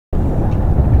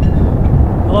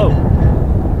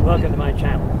Welcome to my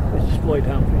channel. This is Floyd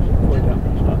Humphreys at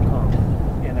FloydHumphreys.com.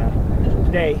 And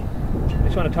today, I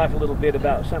just want to talk a little bit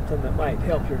about something that might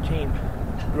help your team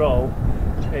grow,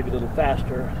 maybe a little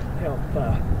faster, help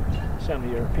some of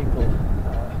your people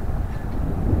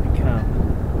become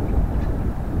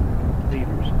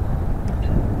leaders.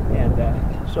 And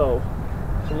so,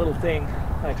 it's a little thing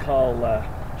I call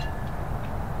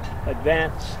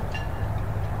Advanced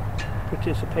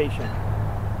Participation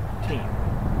Team.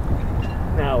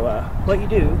 Now, what you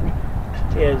do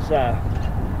is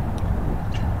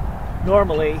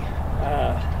normally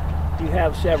you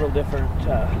have several different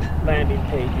landing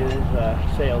pages,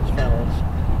 sales funnels,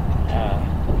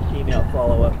 email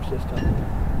follow-up system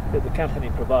that the company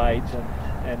provides,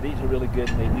 and these are really good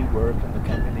and they do work, and the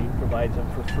company provides them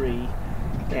for free,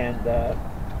 and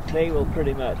they will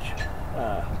pretty much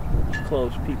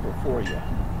close people for you.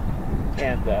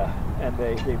 And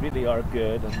they really are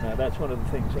good, and that's one of the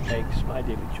things that makes My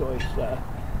Daily Choice the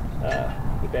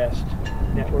best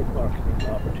network marketing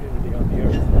opportunity on the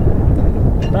earth.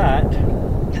 But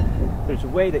there's a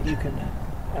way that you can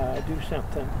do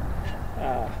something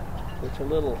that's a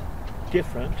little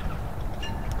different,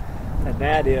 and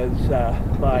that is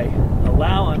by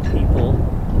allowing people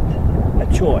a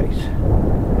choice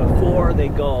before they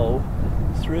go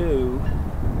through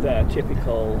the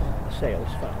typical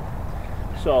sales funnel.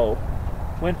 So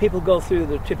when people go through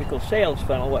the typical sales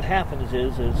funnel, what happens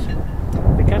is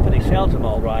the company sells them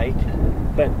all right,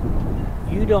 but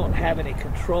you don't have any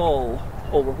control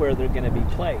over where they're going to be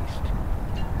placed.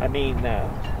 I mean,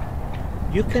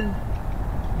 you can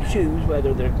choose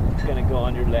whether they're going to go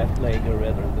on your left leg or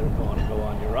whether they're going to go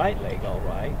on your right leg, all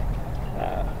right.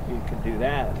 You can do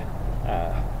that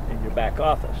in your back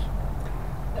office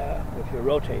with your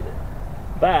rotator.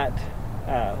 But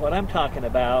what I'm talking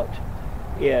about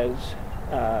is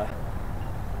a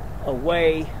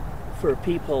way for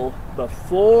people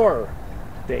before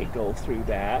they go through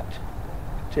that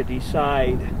to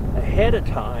decide ahead of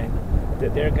time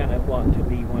that they're going to want to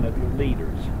be one of your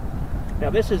leaders. Now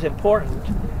this is important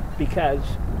because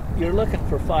you're looking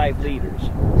for 5 leaders,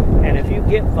 and if you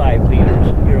get 5 leaders,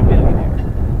 you're a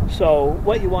millionaire. So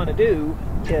what you want to do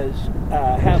is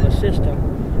have a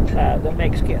system that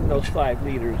makes getting those 5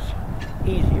 leaders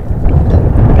easier.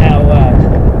 Now,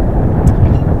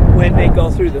 when they go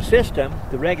through the system,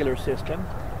 the regular system,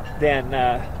 then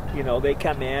you know, they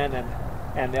come in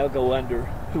and they'll go under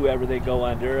whoever they go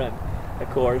under, and of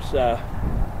course,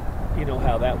 you know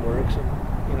how that works, and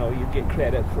you know, you get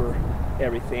credit for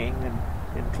everything, and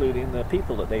including the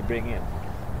people that they bring in.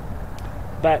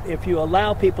 But if you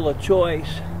allow people a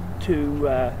choice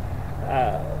to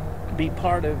be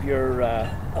part of your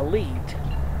elite,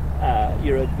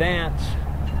 your advanced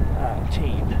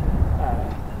team,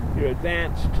 your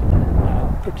advanced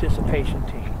participation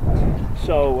team.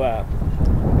 So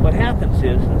what happens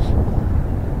is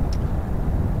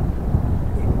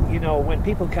you know, when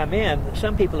people come in,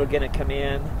 some people are going to come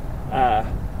in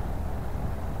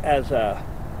as a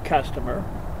customer.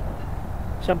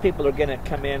 Some people are going to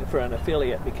come in for an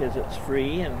affiliate because it's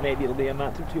free, and maybe it'll be a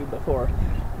month or two before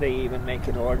they even make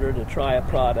an order to try a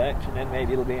product, and then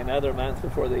maybe it'll be another month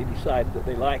before they decide that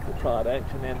they like the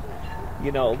product, and then,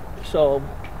 you know, so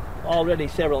already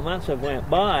several months have went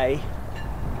by,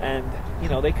 and you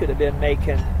know, they could have been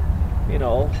making, you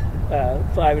know,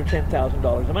 $5,000 or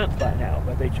 $10,000 a month by now,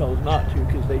 but they chose not to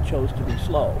because they chose to be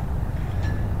slow.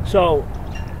 So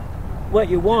what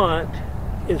you want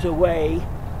is a way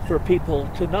for people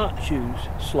to not choose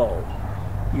slow.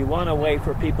 You want a way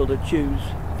for people to choose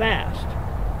fast.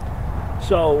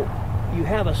 So you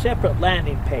have a separate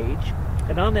landing page,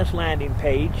 and on this landing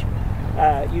page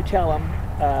you tell them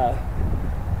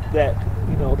that,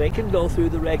 you know, they can go through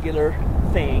the regular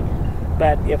thing,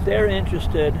 but if they're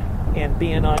interested in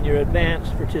being on your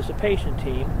advanced participation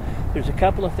team, there's a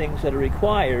couple of things that are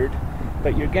required,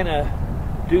 but you're going to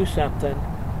do something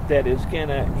that is going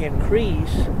to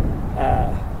increase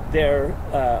their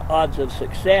odds of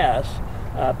success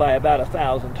by about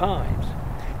 1,000 times.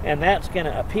 And that's going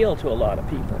to appeal to a lot of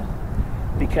people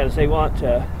because they want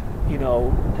to, you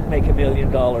know, make $1 million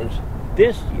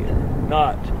this year,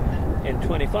 not in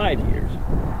 25 years.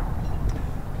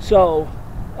 So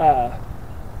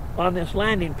on this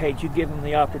landing page, you give them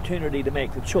the opportunity to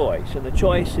make the choice, and the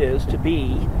choice is to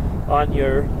be on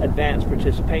your advanced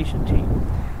participation team.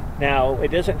 Now, it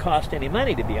doesn't cost any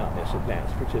money to be on this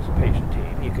advanced participation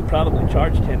team. You could probably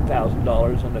charge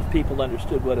 $10,000, and if people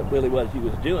understood what it really was you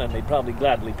was doing, they'd probably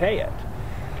gladly pay it.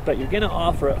 But you're going to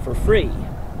offer it for free.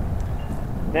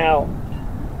 Now,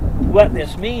 what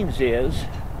this means is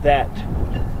that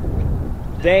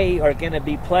they are going to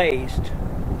be placed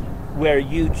where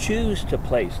you choose to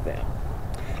place them.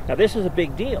 Now this is a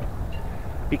big deal,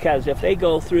 because if they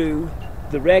go through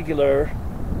the regular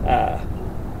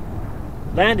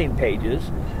landing pages,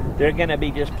 they're going to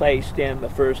be just placed in the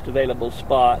first available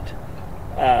spot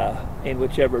in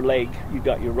whichever leg you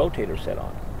got your rotator set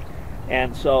on.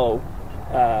 And so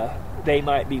they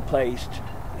might be placed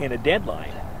in a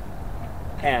deadline.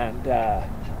 And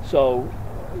so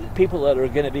people that are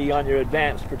going to be on your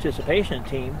advanced participation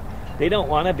team, they don't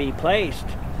want to be placed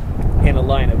in a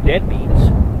line of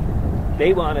deadbeats.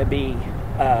 They want to be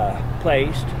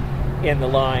placed in the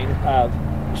line of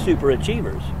super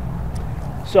achievers.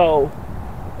 So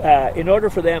in order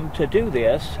for them to do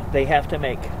this, they have to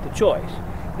make the choice.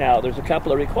 Now there's a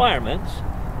couple of requirements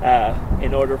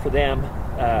in order for them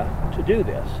to do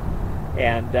this.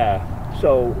 And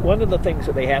so one of the things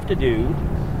that they have to do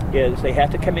is they have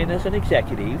to come in as an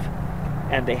executive,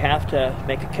 and they have to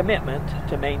make a commitment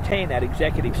to maintain that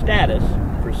executive status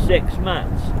for 6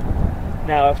 months.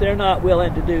 Now if they're not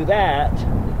willing to do that,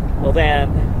 well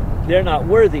then they're not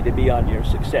worthy to be on your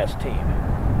success team.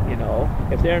 You know,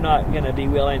 if they're not going to be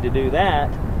willing to do that,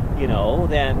 you know,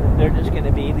 then they're just going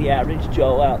to be the average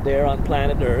Joe out there on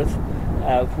planet Earth,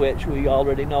 of which we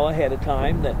already know ahead of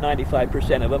time that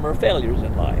 95% of them are failures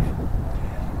in life.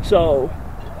 So,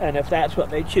 and if that's what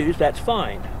they choose, that's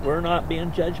fine. We're not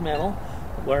being judgmental.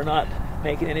 We're not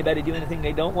making anybody do anything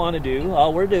they don't want to do.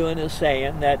 All we're doing is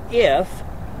saying that if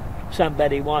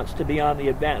somebody wants to be on the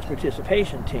advanced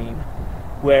participation team,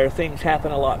 where things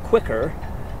happen a lot quicker,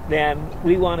 then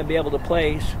we want to be able to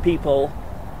place people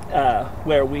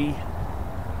where we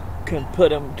can put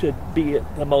them to be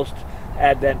the most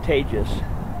advantageous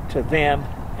to them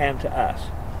and to us.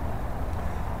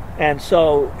 And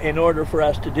so in order for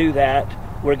us to do that,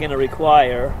 we're going to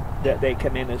require that they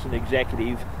come in as an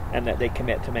executive and that they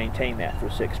commit to maintain that for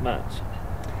 6 months.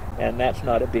 And that's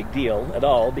not a big deal at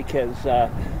all, because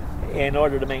in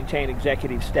order to maintain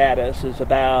executive status is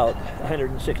about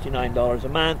 $169 a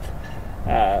month.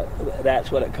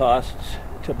 That's what it costs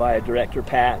to buy a director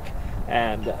pack.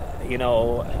 And you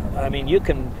know, I mean, you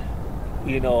can,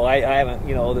 you know, I haven't,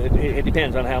 you know, it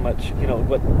depends on how much, you know,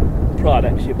 what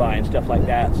products you buy and stuff like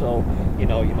that. So, you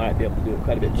know, you might be able to do it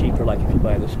quite a bit cheaper, like if you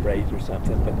buy the sprays or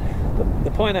something. But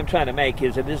the point I'm trying to make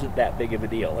is it isn't that big of a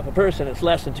deal. If a person, it's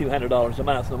less than $200 a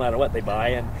month no matter what they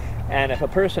buy, and if a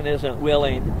person isn't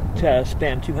willing to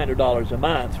spend $200 a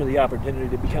month for the opportunity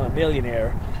to become a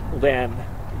millionaire, then,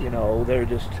 you know, they're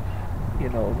just, you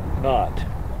know, not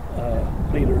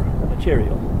leader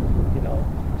material, you know.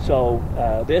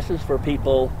 So this is for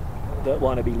people that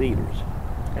want to be leaders.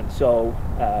 And so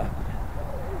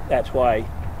that's why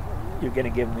you're going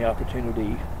to give them the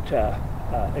opportunity to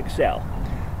excel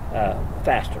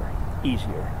faster,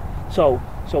 easier. So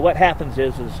what happens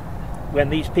is when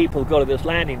these people go to this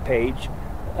landing page,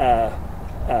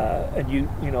 and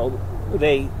you know,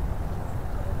 they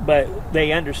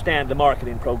understand the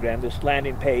marketing program, this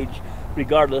landing page,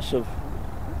 regardless of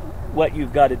what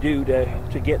you've got to do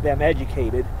to get them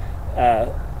educated.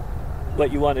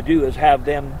 What you want to do is have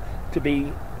them to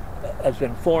be as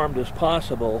informed as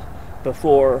possible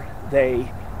before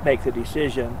they make the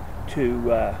decision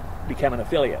to become an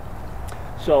affiliate.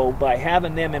 So by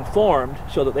having them informed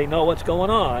so that they know what's going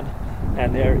on,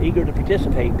 and they're eager to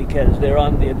participate because they're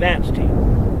on the advanced team.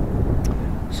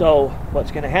 So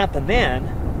what's going to happen then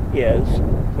is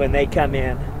when they come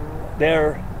in,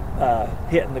 they're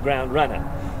hitting the ground running.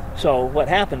 So what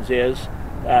happens is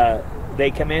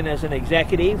they come in as an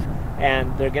executive,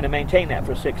 and they're going to maintain that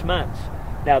for 6 months.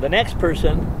 Now the next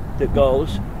person that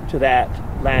goes to that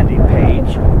landing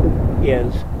page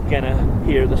is going to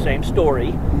hear the same story,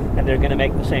 and they're going to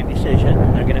make the same decision,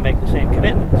 and they're going to make the same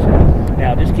commitments.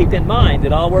 Now just keep in mind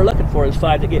that all we're looking for is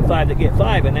 5 that get 5 that get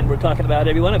 5, and then we're talking about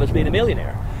every one of us being a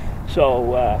millionaire.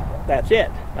 So that's it.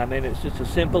 I mean, it's just as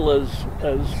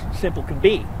simple can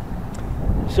be.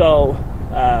 So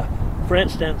for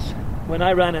instance, when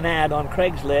I run an ad on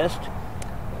Craigslist,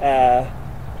 I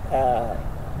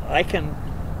can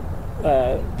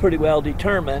pretty well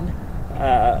determine,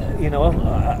 you know,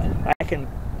 I can,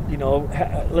 you know,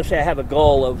 let's say I have a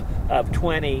goal of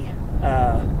 20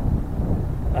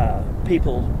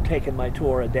 people taking my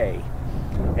tour a day.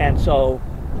 And so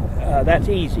that's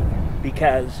easy,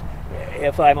 because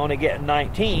if I'm only getting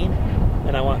 19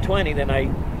 and I want 20, then I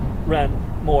run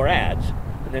more ads,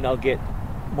 and then I'll get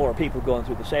more people going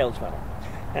through the sales funnel.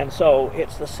 And so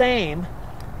it's the same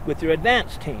with your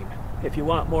advanced team. If you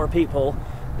want more people,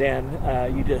 then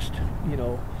you just, you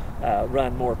know,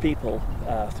 run more people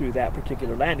through that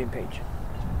particular landing page.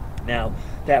 Now,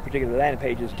 that particular landing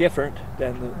page is different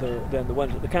than the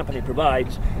ones that the company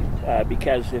provides,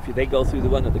 because if they go through the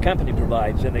one that the company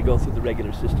provides, then they go through the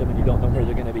regular system and you don't know where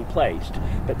they're going to be placed.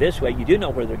 But this way you do know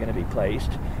where they're going to be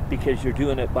placed because you're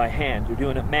doing it by hand, you're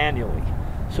doing it manually.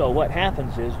 So what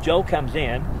happens is Joe comes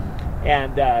in,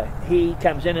 and he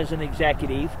comes in as an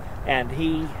executive, and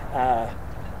he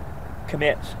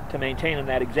commits to maintaining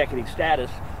that executive status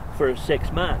for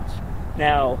 6 months.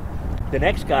 Now, the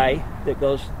next guy that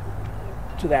goes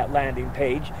to that landing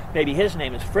page, maybe his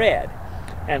name is Fred.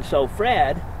 And so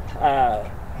Fred,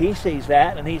 he sees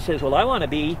that and he says, well, I want to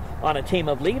be on a team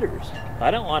of leaders. I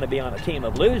don't want to be on a team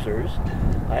of losers.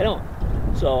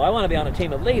 So I want to be on a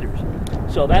team of leaders.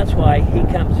 So that's why he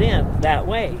comes in that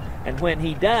way. And when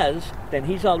he does, then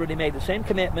he's already made the same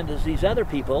commitment as these other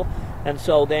people. And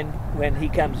so then when he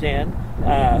comes in,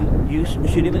 you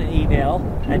shoot him an email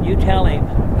and you tell him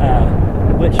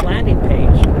which landing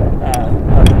page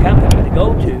of the company to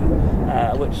go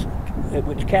to,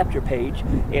 which capture page,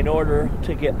 in order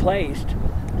to get placed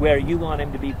where you want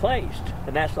him to be placed.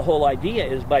 And that's the whole idea,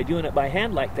 is by doing it by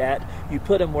hand like that, you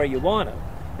put him where you want him,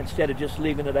 instead of just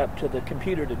leaving it up to the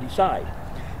computer to decide.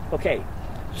 Okay,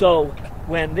 so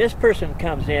when this person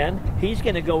comes in, he's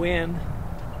going to go in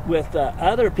with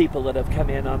other people that have come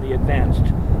in on the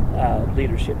advanced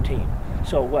leadership team.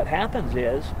 So what happens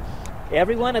is,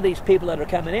 every one of these people that are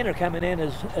coming in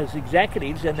as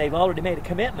executives, and they've already made a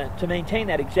commitment to maintain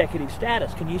that executive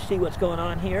status. Can you see what's going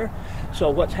on here? So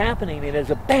what's happening is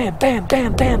a bam, bam,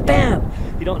 bam, bam, bam.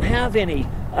 You don't have any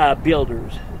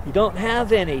builders. You don't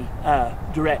have any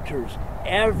directors.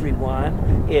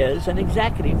 Everyone is an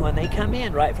executive when they come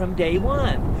in, right from day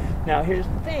one. Now here's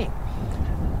the thing.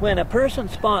 When a person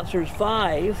sponsors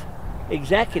 5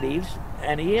 executives,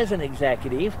 and he is an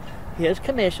executive, his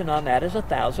commission on that is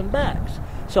 $1,000.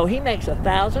 So he makes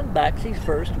 $1,000 his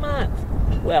first month.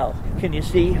 Well, can you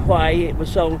see why it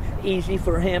was so easy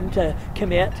for him to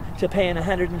commit to paying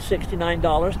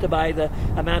 $169 to buy the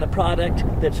amount of product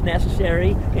that's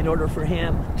necessary in order for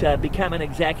him to become an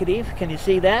executive? Can you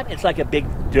see that? It's like a big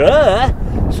duh.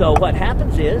 So what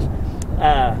happens is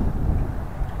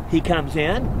he comes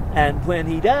in, and when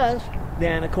he does,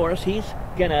 then of course he's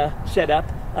gonna set up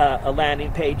a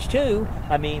landing page too.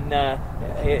 I mean,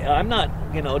 I'm not,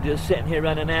 just sitting here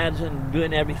running ads and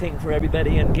doing everything for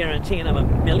everybody and guaranteeing I'm a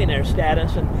millionaire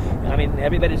status. And I mean,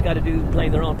 everybody's got to play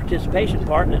their own participation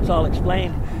part, and it's all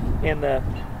explained in the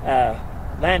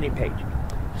landing page.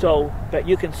 So, but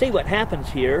you can see what happens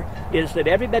here is that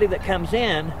everybody that comes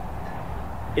in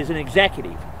is an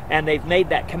executive, and they've made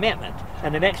that commitment.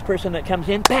 And the next person that comes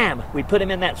in, bam, we put him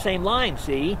in that same line,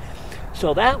 see?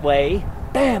 So that way,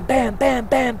 bam, bam, bam,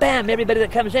 bam, bam, everybody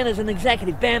that comes in is an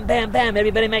executive. Bam, bam, bam,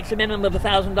 everybody makes a minimum of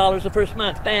 $1,000 the first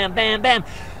month. Bam, bam, bam.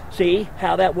 See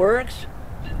how that works?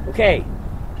 Okay,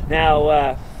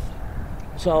 now,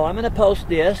 so I'm going to post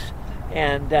this,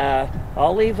 and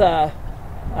I'll leave a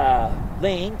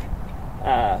link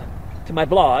to my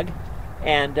blog,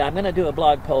 and I'm going to do a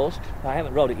blog post. I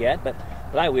haven't wrote it yet, but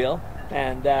I will.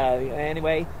 And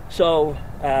anyway, so,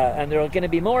 and there are going to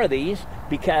be more of these,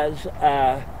 because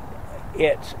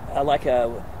it's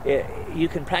you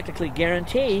can practically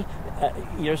guarantee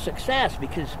your success,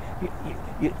 because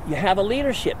you have a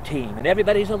leadership team, and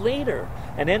everybody's a leader.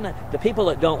 And then the people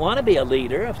that don't want to be a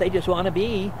leader, if they just want to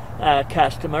be a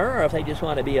customer, or if they just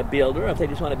want to be a builder, or if they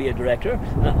just want to be a director,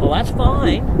 well, that's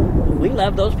fine. We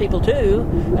love those people too.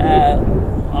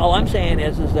 All I'm saying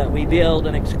is that we build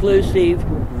an exclusive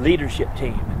leadership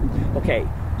team. Okay,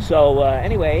 so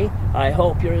anyway, I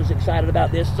hope you're as excited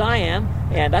about this as I am,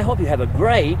 and I hope you have a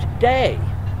great day.